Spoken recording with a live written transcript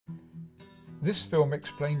This film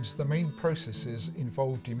explains the main processes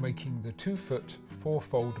involved in making the 2-foot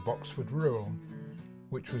 4-fold Boxwood rule,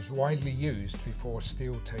 which was widely used before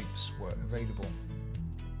steel tapes were available.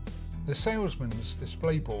 The salesman's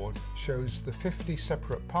display board shows the 50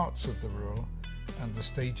 separate parts of the rule and the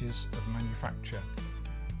stages of manufacture.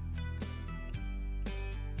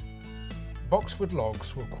 Boxwood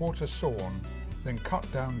logs were quarter sawn, then cut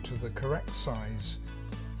down to the correct size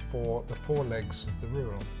for the 4 legs of the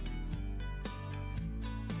rule.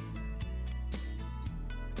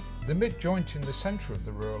 The mid-joint in the centre of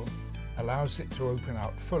the rule allows it to open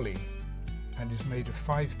out fully and is made of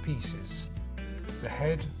 5 pieces: the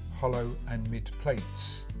head, hollow and mid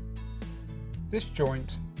plates. This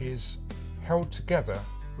joint is held together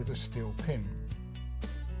with a steel pin.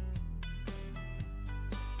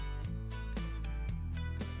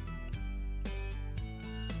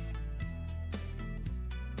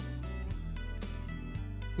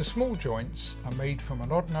 The small joints are made from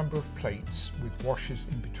an odd number of plates with washers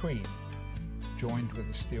in between, joined with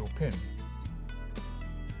a steel pin.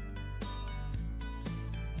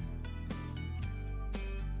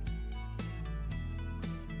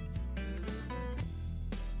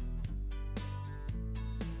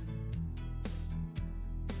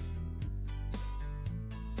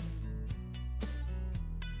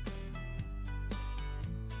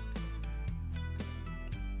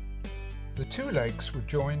 The 2 legs were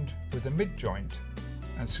joined with a mid-joint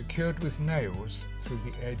and secured with nails through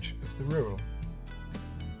the edge of the rule.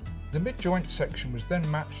 The mid-joint section was then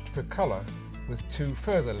matched for colour with 2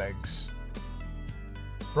 further legs.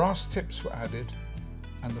 Brass tips were added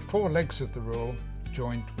and the 4 legs of the rule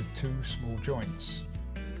joined with 2 small joints.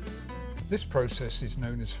 This process is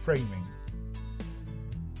known as framing.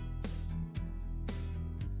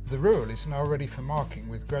 The rule is now ready for marking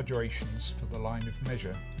with graduations for the line of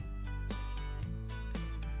measure.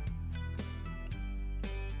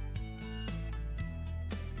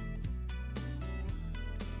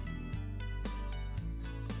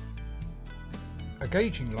 A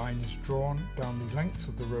gauging line is drawn down the length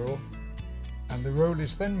of the rule, and the rule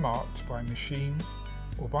is then marked by machine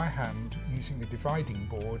or by hand using a dividing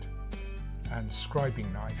board and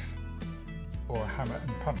scribing knife or a hammer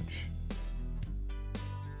and punch.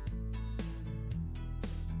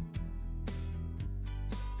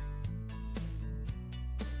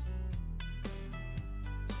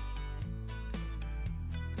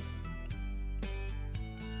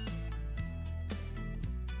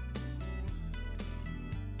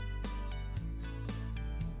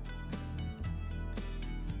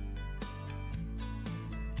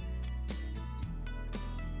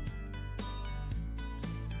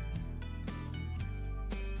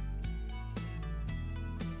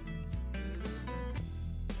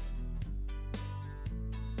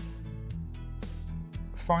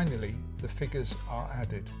 Finally, the figures are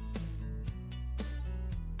added.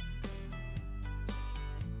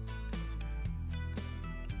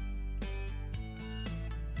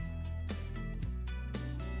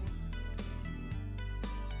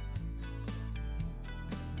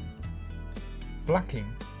 Blacking,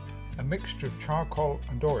 a mixture of charcoal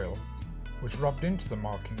and oil, was rubbed into the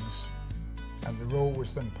markings, and the rule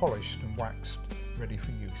was then polished and waxed, ready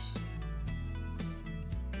for use.